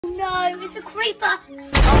No, it's a creeper. Welcome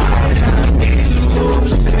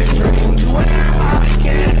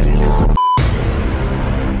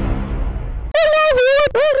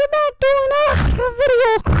back to another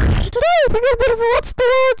video. Today we're gonna be what's the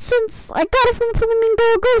word since I got it from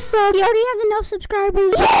Flamingo Ghost. He already has enough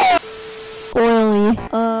subscribers. Oily.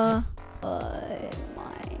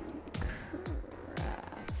 Minecraft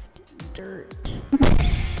dirt.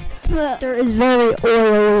 Dirt is very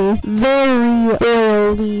oily. Very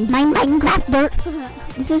oily. Minecraft dirt.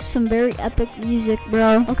 This is some very epic music,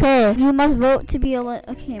 bro. Okay, you must vote to be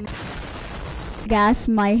okay. Gas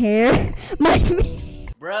my hair.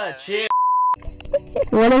 Bruh, chill.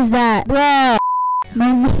 What is that? Bruh.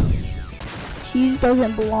 My cheese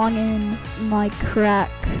doesn't belong in my crack.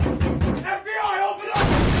 FBI, open up!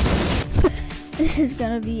 This is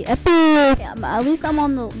gonna be epic. Yeah, at least I'm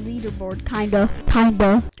on the leaderboard, kinda.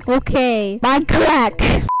 Okay, my crack.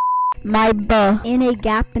 My buh in a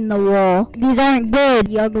gap in the wall. These aren't good.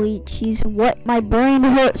 The ugly cheese. What? My brain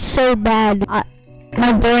hurts so bad. My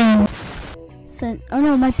brain. Oh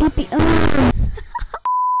no, my pee-pee. Oh.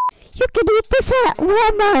 You can eat this at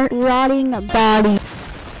Walmart. Rotting body.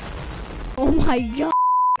 Oh my god.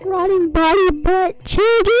 Rotting body butt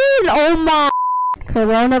chicken. Oh my.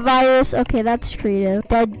 Coronavirus. Okay, that's creative.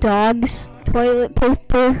 Dead dogs. Toilet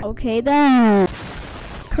paper. Okay then.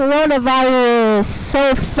 Coronavirus.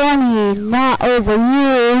 So funny. Not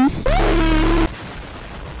overused.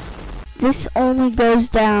 This only goes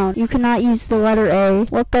down. You cannot use the letter A.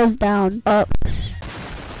 What goes down? Up.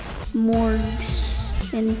 Morgues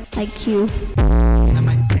in IQ.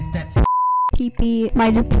 PP. My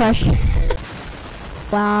depression.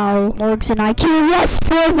 Wow. Morgues in IQ. Yes,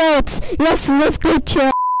 4 votes. Yes, let's go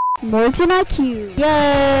chill. Morgues in IQ.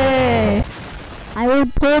 Yay. I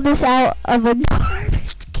would pull this out of a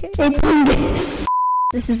garbage can.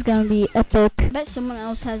 This is gonna be epic. I bet someone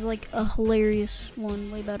else has like a hilarious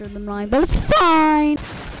one way better than mine, but it's fine.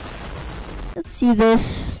 Let's see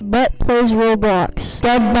this. Butt plays Roblox.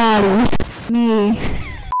 Dead body. Me.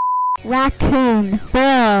 Raccoon.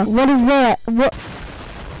 Bruh. What is that? What?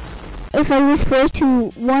 If I was forced to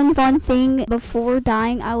one fun thing before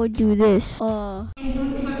dying, I would do this.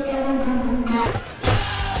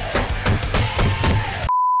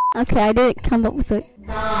 Okay, I didn't come up with it.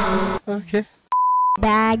 Okay.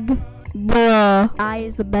 Bag. Bruh. I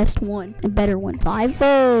is the best one. A better one. 5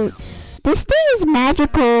 votes. This thing is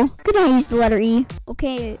magical. Could I use the letter E?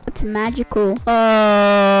 Okay, it's magical.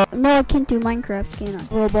 No, I can't do Minecraft, can I?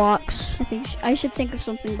 Roblox. I think I should think of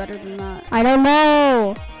something better than that. I don't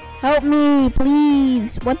know. Help me,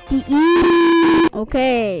 please. What the E?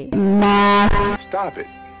 Okay. Math. Stop it.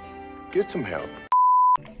 Get some help.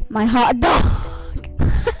 My hot dog.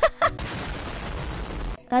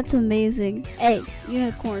 That's amazing. Hey,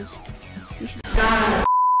 unicorns. You should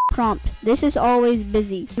prompt. This is always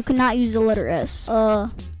busy. You cannot use the letter S.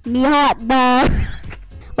 Me hot dog.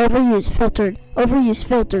 Overused, filtered. Overused,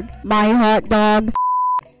 filtered. My hot dog.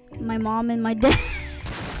 My mom and my dad.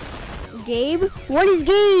 Gabe? What is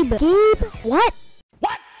Gabe? Gabe? What?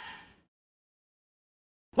 What?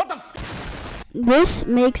 What the f? This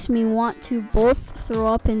makes me want to both throw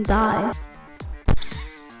up and die.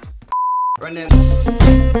 Run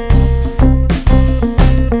in.